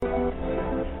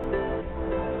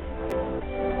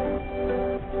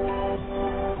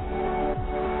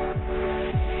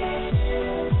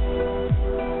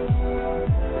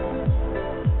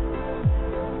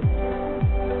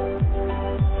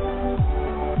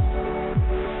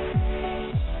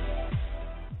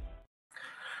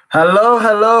Hello,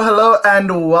 hello, hello,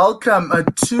 and welcome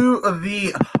to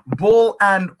the Ball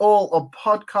and All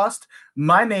podcast.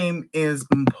 My name is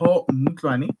Mpho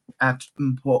Mutlani. At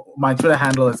Mpho, my Twitter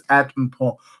handle is at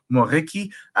Mpho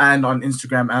Moriki, and on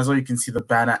Instagram as well, you can see the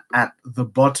banner at the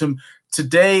bottom.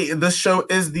 Today, this show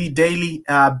is the daily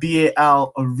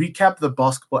BAL recap, the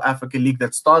Basketball Africa League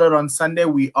that started on Sunday.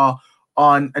 We are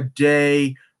on a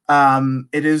day.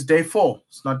 It is day 4.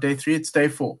 It's not day 3. It's day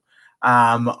 4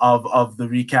 of the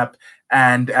recap,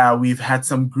 and we've had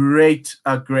some great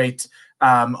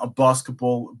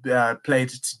basketball played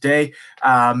today,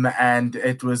 and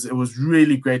it was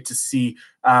really great to see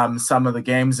some of the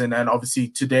games, and obviously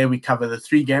today we cover the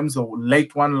 3 games. The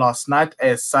late one last night,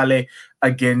 AS Saleh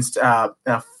against the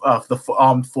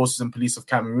Armed Forces and Police of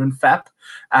Cameroon, FAP.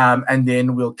 And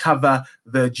then we'll cover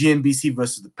the GNBC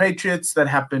versus the Patriots that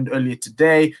happened earlier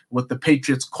today, with the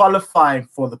Patriots qualifying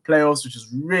for the playoffs, which is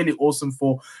really awesome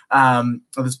for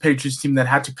this Patriots team that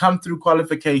had to come through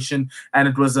qualification. And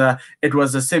it was a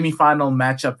semi-final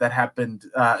matchup that happened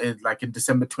in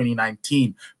December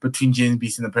 2019 between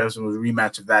GNBC and the Patriots. It was a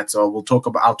rematch of that. So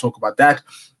I'll talk about that.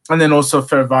 And then also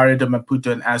Ferroviário de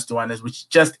Maputo and AS Douanas, which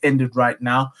just ended right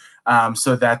now.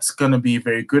 So that's going to be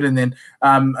very good. And then,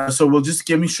 so we'll just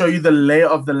show you the lay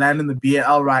of the land in the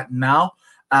BAL right now.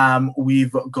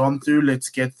 We've gone through, let's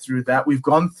get through that. We've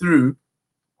gone through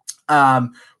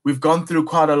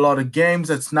quite a lot of games.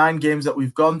 That's 9 games that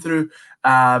we've gone through.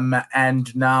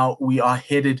 And now we are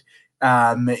headed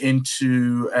we're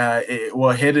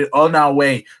headed on our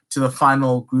way to the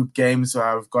final group games.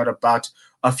 I've got about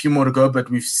a few more to go, but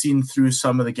we've seen through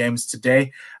some of the games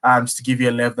today, just to give you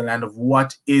a lay of the land of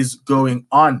what is going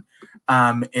on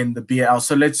in the BAL.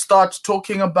 So let's start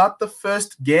talking about the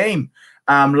first game.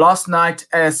 Last night,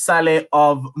 Saleh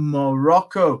of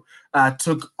Morocco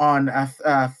took on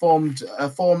formed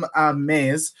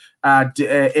Mays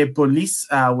Police,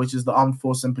 which is the Armed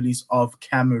Forces and Police of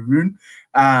Cameroon.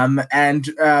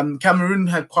 Cameroon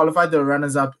had qualified. The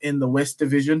runners-up in the West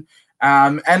Division.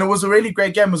 And it was a really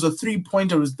great game. It was a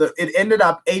 3-pointer. It ended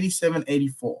up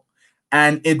 87-84.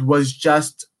 And it was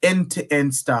just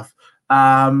end-to-end stuff.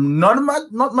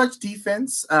 Not much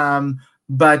defense,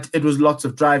 but it was lots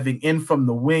of driving in from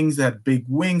the wings. They had big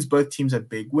wings. Both teams had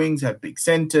big wings, had big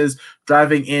centers,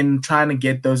 driving in, trying to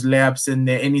get those layups in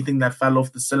there. Anything that fell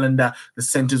off the cylinder, the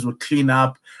centers would clean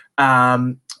up.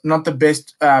 Not the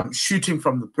best shooting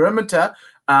from the perimeter,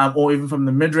 or even from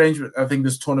the mid-range. I think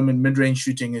this tournament mid-range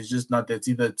shooting is just not that.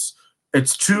 Either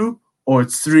it's 2 or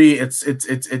it's 3. It's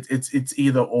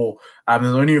either or.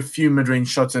 There's only a few mid-range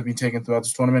shots that have been taken throughout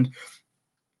this tournament.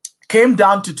 Came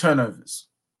down to turnovers.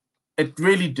 It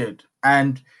really did.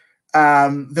 And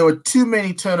there were too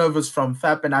many turnovers from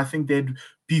FAP, and I think they'd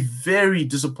be very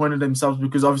disappointed themselves,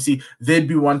 because obviously they'd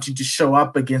be wanting to show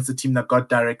up against a team that got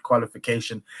direct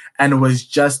qualification, and it was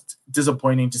just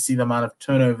disappointing to see the amount of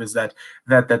turnovers that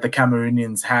the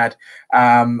Cameroonians had.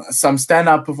 Some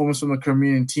standout performance from the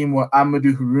Cameroonian team were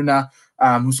Amadou Haruna,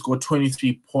 who scored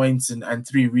 23 points and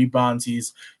 3 rebounds.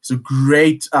 He's a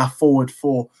great forward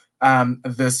for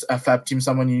this FAP team,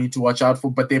 someone you need to watch out for.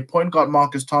 But their point guard,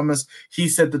 Marcus Thomas, he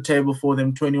set the table for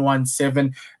them,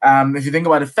 21-7. If you think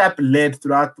about it, FAP led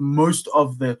throughout most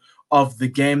of the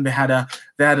game. They had a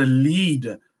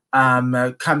lead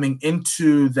coming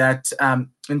into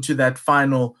that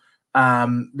final.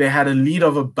 They had a lead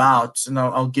of about, and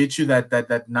I'll get you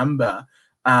that number.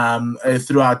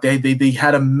 Throughout they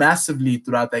had a massive lead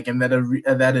throughout that game. They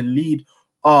had a lead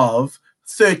of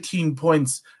 13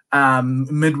 points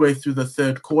midway through the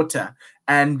third quarter,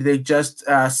 and they just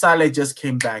Saleh just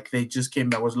came back. There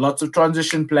was lots of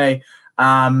transition play,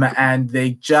 and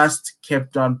they just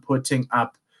kept on putting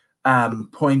up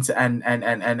points, and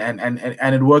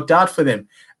it worked out for them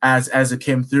as it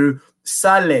came through.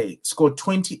 Saleh scored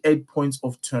 28 points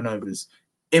of turnovers.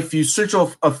 If you switch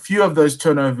off a few of those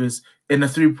turnovers in a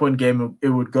 3-point game, it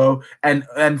would go. And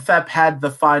FAP had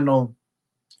the final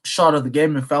shot of the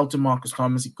game and fell to Marcus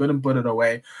Thomas. He couldn't put it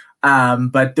away.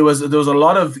 But there was a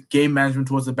lot of game management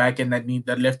towards the back end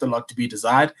that left a lot to be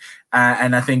desired.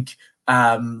 And I think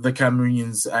the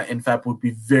Cameroonians in FAP would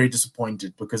be very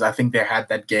disappointed, because I think they had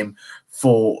that game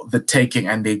for the taking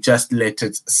and they just let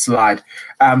it slide.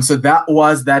 So that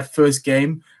was that first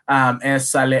game. AS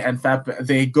Saleh and FAP,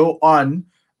 they go on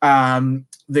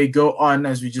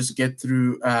as we just get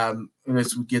through.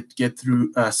 Let's get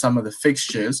through some of the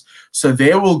fixtures. So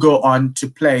they will go on to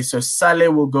play. So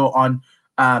Saleh will go on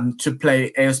to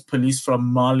play AS Police from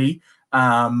Mali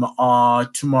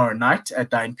tomorrow night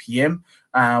at 9 p.m.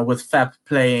 With FAP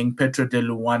playing Petro de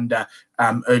Luanda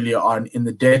earlier on in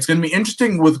the day. It's going to be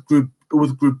interesting with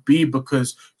Group B,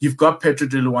 because you've got Petro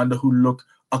de Luanda, who look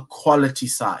a quality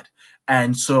side.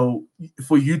 And so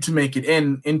for you to make it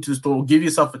into the tournament, give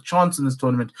yourself a chance in this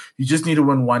tournament, you just need to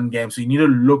win one game. So you need to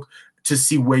look to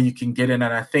see where you can get in.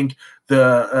 And I think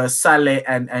the Saleh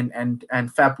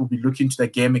and FAP will be looking to the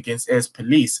game against AS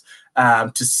Police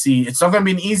to see. It's not going to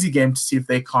be an easy game to see if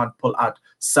they can't pull out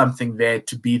something there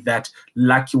to be that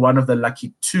lucky, one of the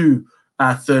lucky two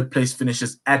third place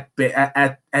finishes at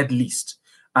least.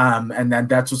 And then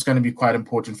that's what's going to be quite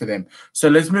important for them. So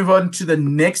let's move on to the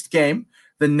next game.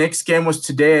 The next game was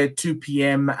today at 2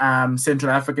 p.m.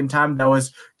 Central African time. That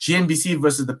was GNBC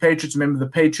versus the Patriots. Remember,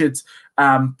 the Patriots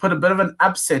put a bit of an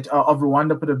upset of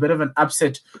Rwanda, put a bit of an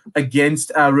upset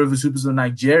against Rivers Hoopers of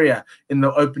Nigeria in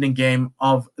the opening game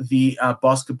of the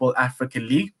Basketball Africa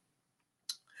League.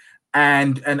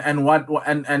 And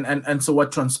so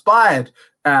what transpired,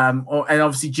 and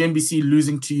obviously GNBC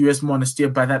losing to US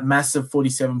Monastir by that massive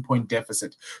 47-point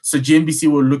deficit. So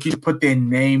GNBC were looking to put their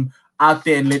name out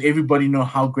there and let everybody know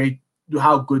how good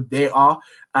they are,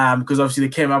 because obviously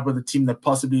they came up with a team that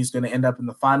possibly is going to end up in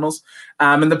the finals.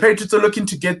 And the Patriots are looking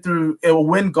to get through. A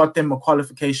win got them a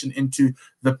qualification into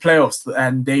the playoffs,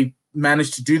 and they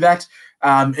managed to do that.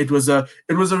 It was a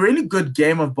really good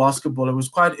game of basketball. It was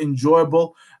quite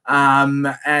enjoyable. And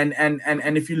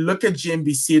if you look at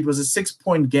GNBC, it was a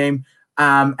 6-point game,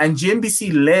 and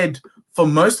GNBC led for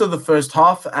most of the first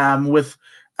half with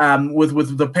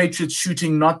the Patriots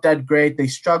shooting not that great. They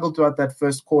struggled throughout that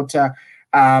first quarter.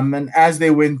 And as they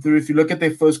went through, if you look at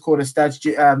their first quarter stats,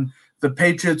 the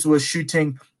Patriots were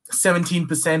shooting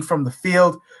 17% from the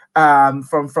field.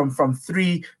 From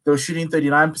three, they were shooting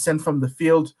 39% from the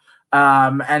field.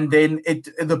 And then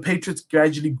the Patriots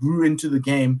gradually grew into the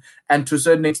game, and to a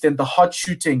certain extent, the hot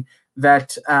shooting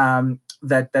that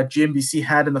GNBC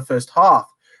had in the first half.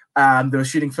 They were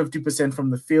shooting 50% from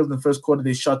the field. In the first quarter,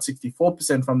 they shot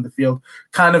 64% from the field,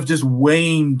 kind of just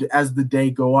waned as the day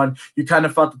go on. You kind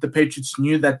of felt that the Patriots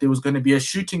knew that there was going to be a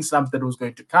shooting slump that was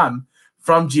going to come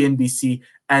from GNBC,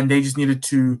 and they just needed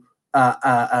to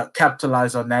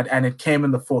capitalize on that, and it came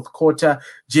in the fourth quarter.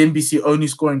 GNBC only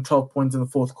scoring 12 points in the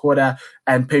fourth quarter,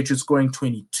 and Patriots scoring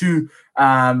 22.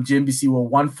 GNBC were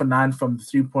 1 for 9 from the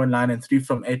 3-point line and 3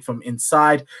 from 8 from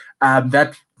inside.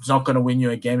 That's not going to win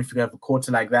you a game if you have a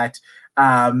quarter like that.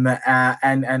 And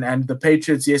the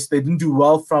Patriots, yes, they didn't do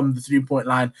well from the 3-point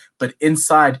line, but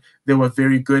inside they were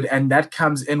very good, and that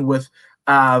comes in with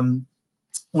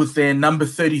their number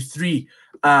 33.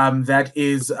 That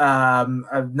is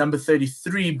number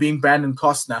 33 being Brandon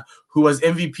Costner, who was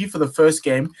MVP for the first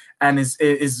game and was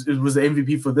the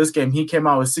MVP for this game. He came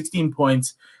out with 16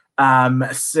 points,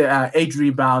 8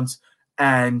 rebounds,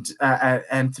 and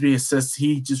 3 assists.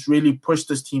 He just really pushed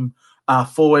this team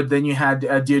forward. Then you had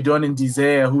Diodone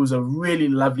Ndizeye, who's a really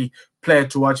lovely player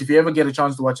to watch. If you ever get a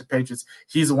chance to watch the Patriots,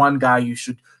 he's one guy you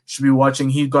should be watching.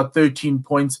 He got 13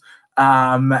 points.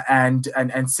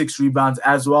 And 6 rebounds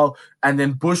as well. And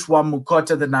then Bush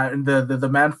Wamukota, the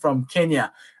man from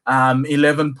Kenya,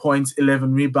 11 points,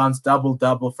 11 rebounds,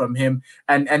 double from him.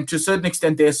 And to a certain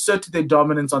extent, they asserted their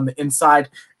dominance on the inside,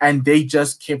 and they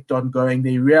just kept on going.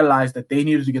 They realized that they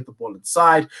needed to get the ball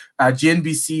inside.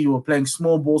 GNBC were playing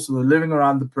small ball, so they're living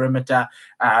around the perimeter,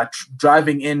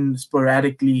 driving in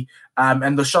sporadically.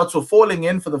 And the shots were falling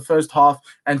in for the first half,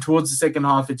 and towards the second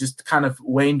half, it just kind of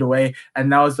waned away. And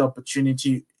now is the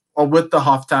opportunity, or with the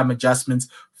halftime adjustments,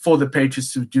 for the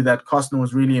Patriots to do that. Costner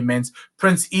was really immense.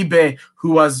 Prince Ibe,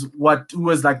 who was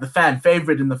like the fan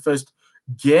favorite in the first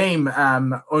game,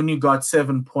 only got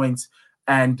 7 points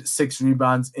and 6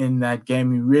 rebounds in that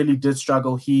game. He really did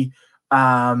struggle. He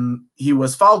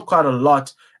was fouled quite a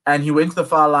lot, and he went to the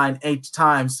foul line 8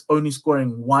 times, only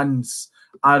scoring once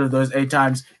out of those 8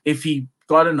 times. If he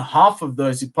gotten half of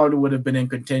those, he probably would have been in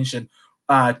contention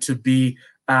to be.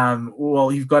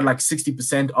 He's got like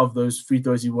 60% of those free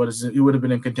throws. He would have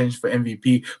been in contention for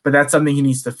MVP, but that's something he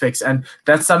needs to fix, and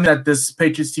that's something that this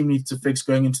Patriots team needs to fix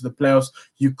going into the playoffs.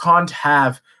 You can't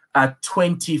have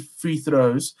 20 free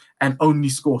throws and only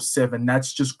score 7.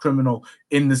 That's just criminal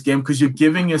in this game, because you're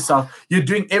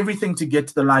doing everything to get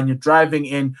to the line. You're driving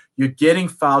in, you're getting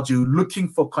fouled, you're looking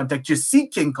for contact, you're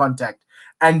seeking contact,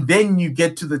 and then you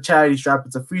get to the charity stripe.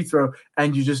 It's a free throw,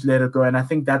 and you just let it go. And I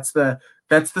think that's the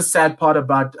sad part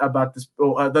about this.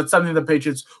 That's something the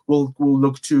Patriots will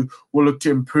look to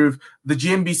improve. The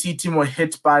GNBC team were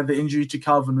hit by the injury to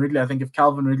Calvin Ridley. I think if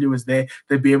Calvin Ridley was there,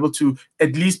 they'd be able to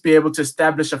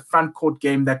establish a front court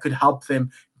game that could help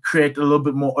them create a little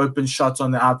bit more open shots on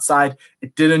the outside.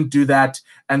 It didn't do that,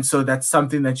 and so that's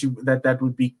something that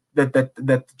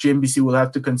GNBC will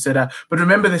have to consider. But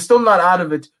remember, they're still not out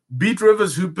of it. Beat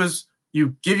Rivers Hoopers.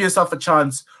 You give yourself a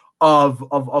chance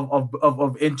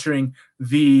of entering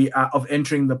the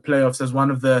playoffs as one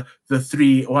of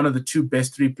the two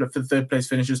best third place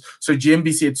finishers. So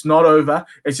GMBC, it's not over.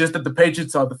 It's just that the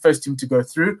Patriots are the first team to go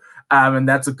through, and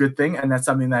that's a good thing, and that's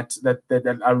something that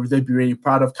they'd be really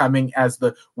proud of, coming as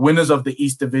the winners of the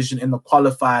East Division in the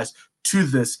qualifiers to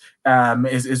this.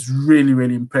 Is really,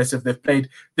 really impressive.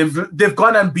 They've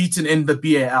gone unbeaten in the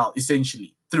BAL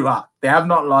essentially throughout. They have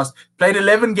not lost. Played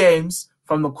 11 games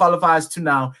from the qualifiers to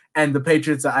now, and the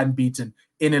Patriots are unbeaten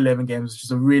in 11 games, which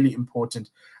is a really important,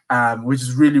 which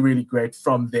is really, really great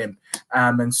from them.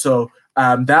 And so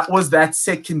that was that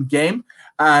second game.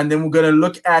 And then we're going to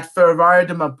look at Ferroviario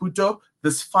de Maputo,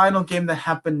 this final game that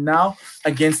happened now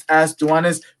against AS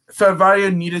Duanes.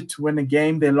 Ferroviario needed to win a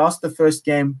game. They lost the first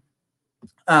game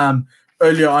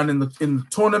earlier on in the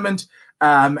tournament,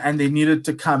 and they needed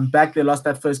to come back. They lost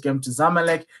that first game to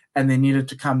Zamalek, and they needed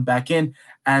to come back in.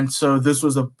 And so this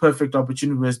was a perfect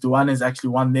opportunity, because Duanes actually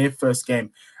won their first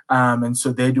game. And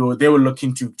so they were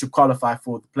looking to qualify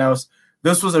for the playoffs.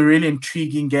 This was a really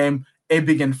intriguing game,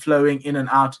 ebbing and flowing in and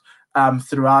out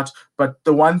throughout. But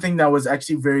the one thing that was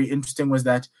actually very interesting was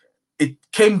that it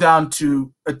came down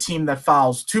to a team that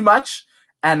fouls too much,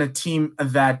 and a team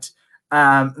that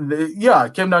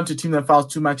it came down to a team that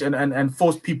fouls too much and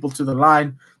forced people to the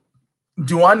line.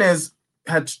 Duanes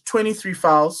had 23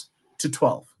 fouls to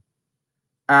 12.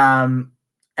 And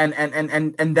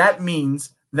that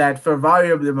means that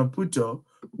Ferroviario de Maputo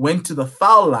went to the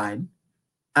foul line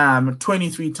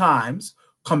 23 times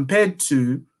compared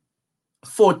to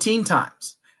 14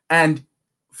 times. And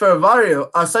Ferroviario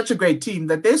are such a great team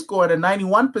that they scored a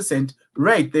 91%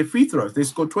 rate, their free throws. They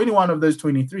scored 21 of those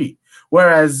 23,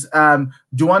 whereas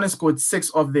Duanes scored 6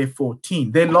 of their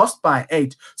 14. They lost by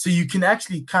 8. So you can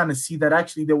actually kind of see that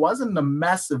actually there wasn't a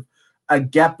massive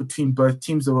gap between both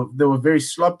teams. They were very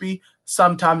sloppy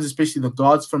sometimes, especially the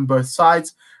guards from both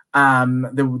sides.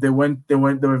 They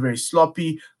were very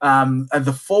sloppy. And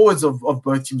the forwards of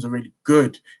both teams are really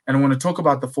good. And I want to talk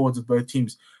about the forwards of both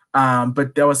teams.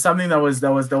 But there was something that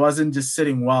wasn't just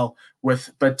sitting well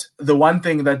with. But the one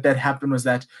thing that happened was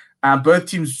that both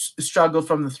teams struggled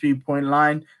from the 3-point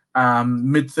line,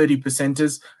 mid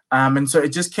 30%ers. And so it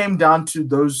just came down to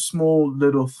those small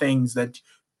little things that,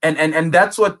 and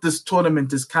that's what this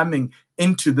tournament is coming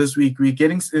into this week. We're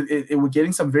getting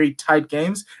some very tight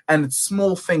games, and it's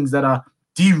small things that are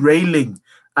derailing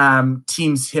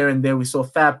teams here and there. We saw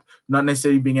FAP not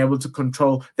necessarily being able to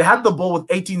control. They had the ball with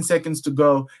 18 seconds to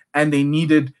go, and they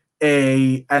needed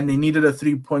a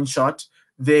 3-point shot.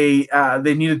 They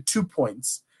needed 2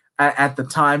 points at the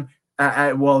time.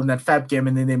 In that FAP game,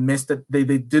 and then they missed it. They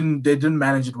didn't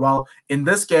manage it well. In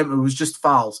this game, it was just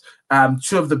fouls.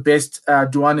 2 of the best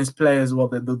Duanes players,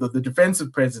 the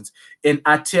defensive presence in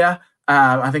Atia,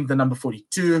 I think the number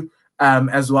 42,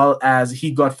 as well as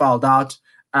he got fouled out.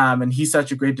 And he's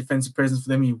such a great defensive presence for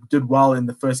them. He did well in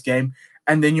the first game.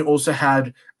 And then you also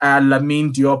had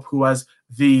Lamine Diop, who was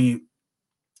the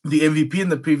MVP in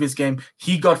the previous game.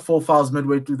 He got 4 fouls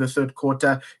midway through the third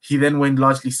quarter. He then went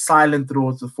largely silent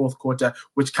towards the fourth quarter,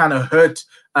 which kind of hurt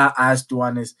AS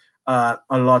Duanes a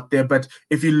lot there. But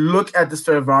if you look at this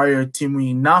Ferroviario team,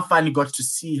 we now finally got to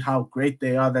see how great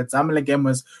they are. That Zamalek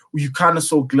game you kind of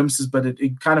saw glimpses, but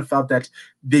it kind of felt that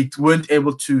they weren't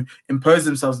able to impose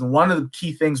themselves. And one of the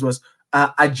key things was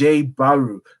Ajay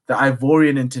Baru, the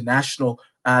Ivorian international,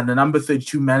 the number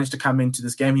 32, managed to come into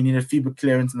this game. He needed FIBA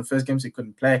clearance in the first game, so he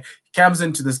couldn't play. He comes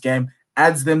into this game,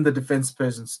 adds them the defense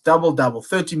presence, double,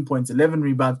 13 points, 11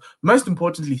 rebounds, most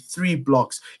importantly, 3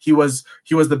 blocks. He was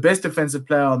the best defensive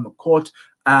player on the court,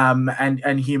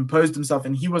 and he imposed himself,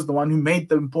 and he was the one who made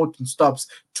the important stops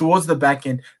towards the back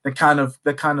end that kind of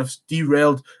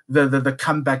derailed the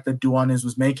comeback that Duanes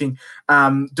was making.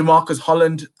 DeMarcus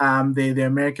Holland, the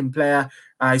American player,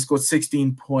 he scored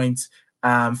 16 points,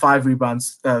 5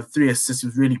 rebounds, 3 assists. He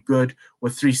was really good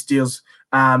with 3 steals.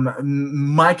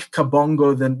 Mike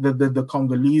Kabongo, the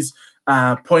Congolese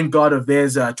point guard of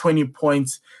theirs, 20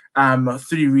 points,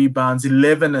 3 rebounds,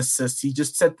 11 assists. He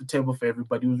just set the table for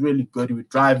everybody. He was really good. He would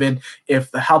drive in. If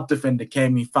the help defender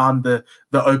came, he found the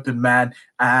open man,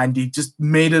 and he just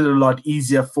made it a lot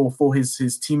easier for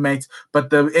his teammates.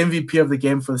 But the MVP of the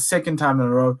game for the second time in a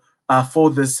row for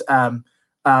this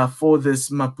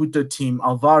Maputo team,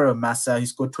 Alvaro Massa, he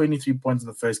scored 23 points in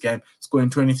the first game, scoring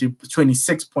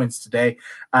 26 points today.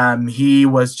 He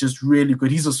was just really good.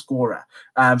 He's a scorer.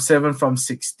 7 from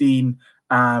 16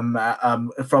 from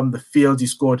the field. He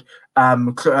scored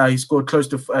over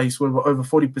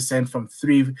 40% from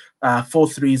 4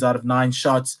 threes out of 9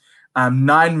 shots,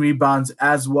 9 rebounds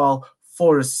as well,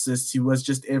 4 assists. He was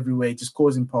just everywhere, just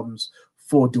causing problems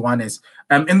for Duanes.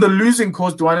 In the losing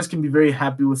course, Duanes can be very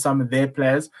happy with some of their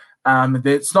players.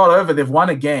 It's not over. They've won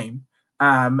a game,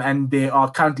 and they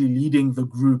are currently leading the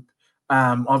group,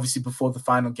 obviously before the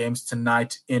final games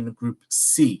tonight in Group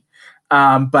C.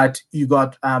 But you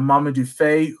got Mamadou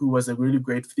Faye, who was a really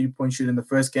great 3-point shooter in the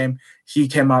first game. He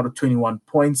came out with 21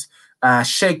 points.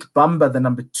 Sheikh Bamba, the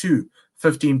number 2,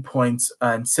 15 points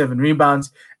and 7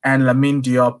 rebounds. And Lamine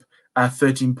Diop,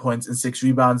 13 points and 6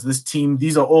 rebounds. This team,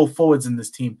 these are all forwards in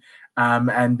this team.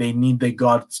 And they need their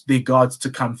guards to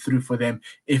come through for them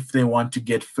if they want to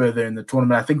get further in the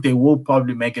tournament. I think they will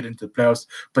probably make it into the playoffs,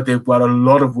 but they've got a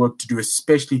lot of work to do,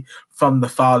 especially from the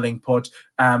fouling part.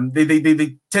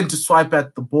 They tend to swipe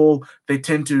at the ball. They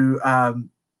tend to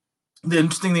the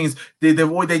interesting thing is they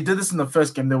did this in the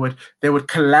first game. They would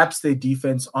collapse their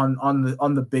defense on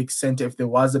the big center if there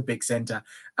was a big center,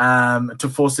 to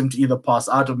force him to either pass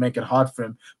out or make it hard for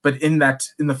him. But in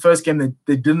the first game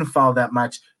they didn't foul that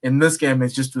much. In this game it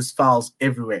just was fouls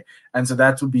everywhere, and so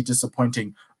that would be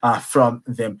disappointing from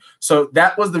them. So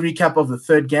that was the recap of the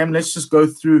third game. Let's just go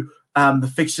through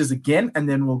the fixtures again, and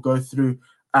then we'll go through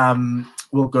the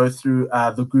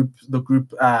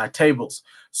group tables.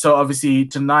 So obviously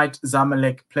tonight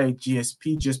Zamalek played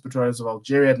GSP, GS Petroleos of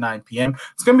Algeria, at 9 p.m.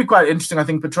 It's going to be quite interesting. I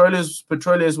think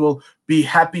Petroleos will be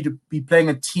happy to be playing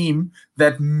a team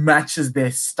that matches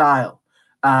their style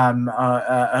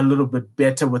a little bit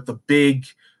better with the big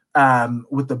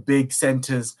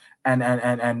centers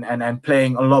and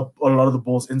playing a lot of the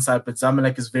balls inside. But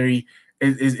Zamalek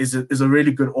is a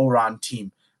really good all-round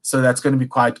team. So that's going to be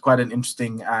quite an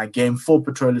interesting game for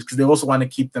Petroleos, because they also want to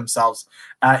keep themselves.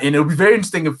 And it'll be very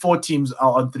interesting if 4 teams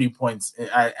are on 3 points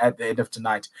at the end of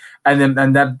tonight. And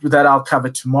that I'll cover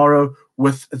tomorrow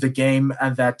with the game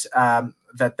that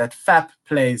FAP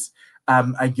plays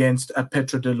against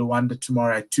Petro de Luanda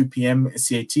tomorrow at 2 p.m.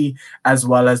 CAT, as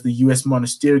well as the US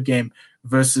Monastir game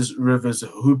versus Rivers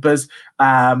Hoopers.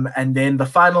 And then the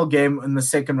final game in the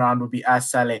second round will be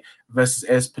Asale versus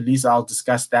S Police. I'll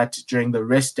discuss that during the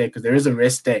rest day, because there is a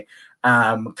rest day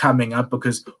coming up,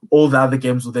 because all the other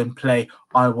games will then play.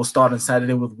 I will start on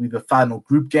Saturday with the final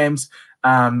group games,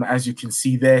 as you can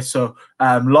see there. So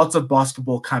lots of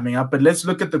basketball coming up. But let's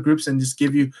look at the groups and just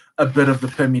give you a bit of the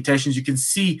permutations. You can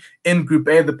see in Group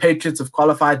A, the Patriots have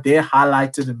qualified. They're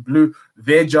highlighted in blue.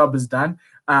 Their job is done.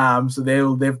 So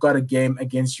they've got a game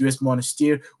against US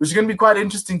Monastir, which is going to be quite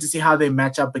interesting to see how they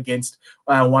match up against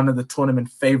one of the tournament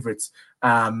favorites,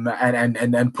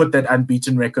 and put that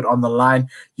unbeaten record on the line.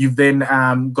 You've then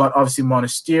got obviously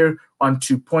Monastir on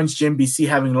 2 points. GMBC,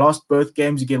 having lost both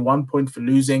games, you get 1 point for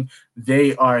losing.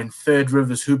 They are in third.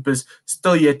 Rivers Hoopers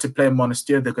still yet to play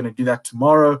Monastir. They're going to do that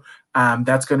tomorrow.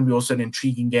 That's going to be also an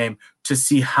intriguing game to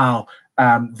see how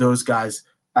those guys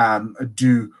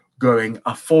do going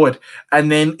forward.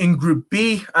 And then in Group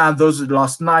B, those are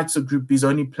last night. So Group B's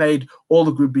all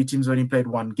the Group B teams only played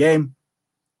 1 game.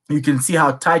 You can see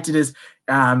how tight it is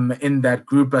in that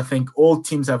group. I think all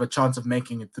teams have a chance of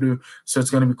making it through. So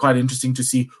it's going to be quite interesting to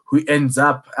see who ends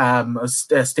up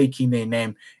staking their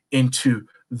name into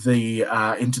the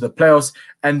playoffs.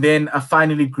 And then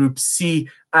finally Group C,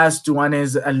 as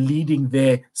Duanes are leading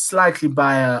there slightly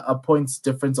by a points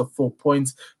difference of 4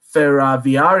 points.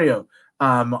 Ferroviario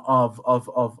of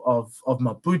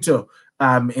Maputo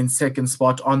in second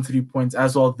spot on 3 points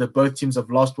as well. Both teams have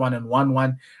lost 1 and won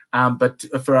 1, but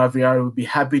Ferroviario would be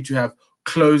happy to have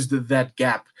closed that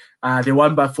gap. They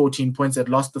won by 14 points. They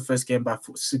lost the first game by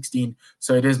 16,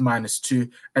 so it is -2.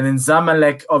 And then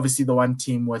Zamalek, obviously the one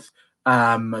team with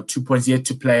 2 points yet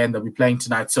to play, and they'll be playing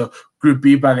tonight. So Group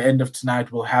B, by the end of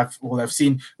tonight, we'll have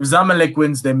seen. If Zamalek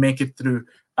wins, they make it through.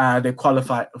 They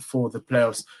qualify for the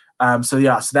playoffs. So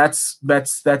that's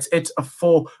it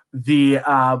for the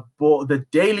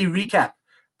daily recap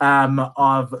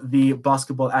of the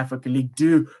Basketball Africa League.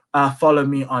 Do follow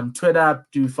me on Twitter.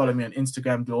 Do follow me on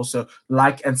Instagram. Do also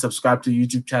like and subscribe to the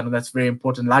YouTube channel. That's very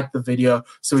important. Like the video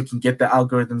so we can get the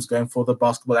algorithms going for the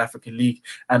Basketball Africa League.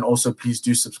 And also, please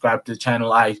do subscribe to the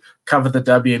channel. I cover the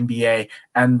WNBA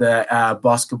and the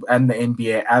basketball and the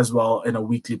NBA as well in a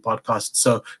weekly podcast.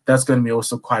 So that's going to be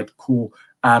also quite cool.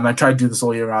 I try to do this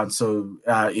all year round. So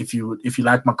if you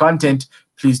like my content,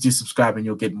 please do subscribe and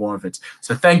you'll get more of it.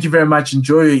 So thank you very much.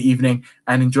 Enjoy your evening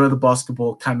and enjoy the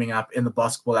basketball coming up in the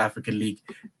Basketball Africa League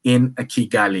in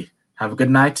Kigali. Have a good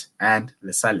night and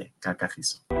lesale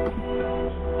kakahiso.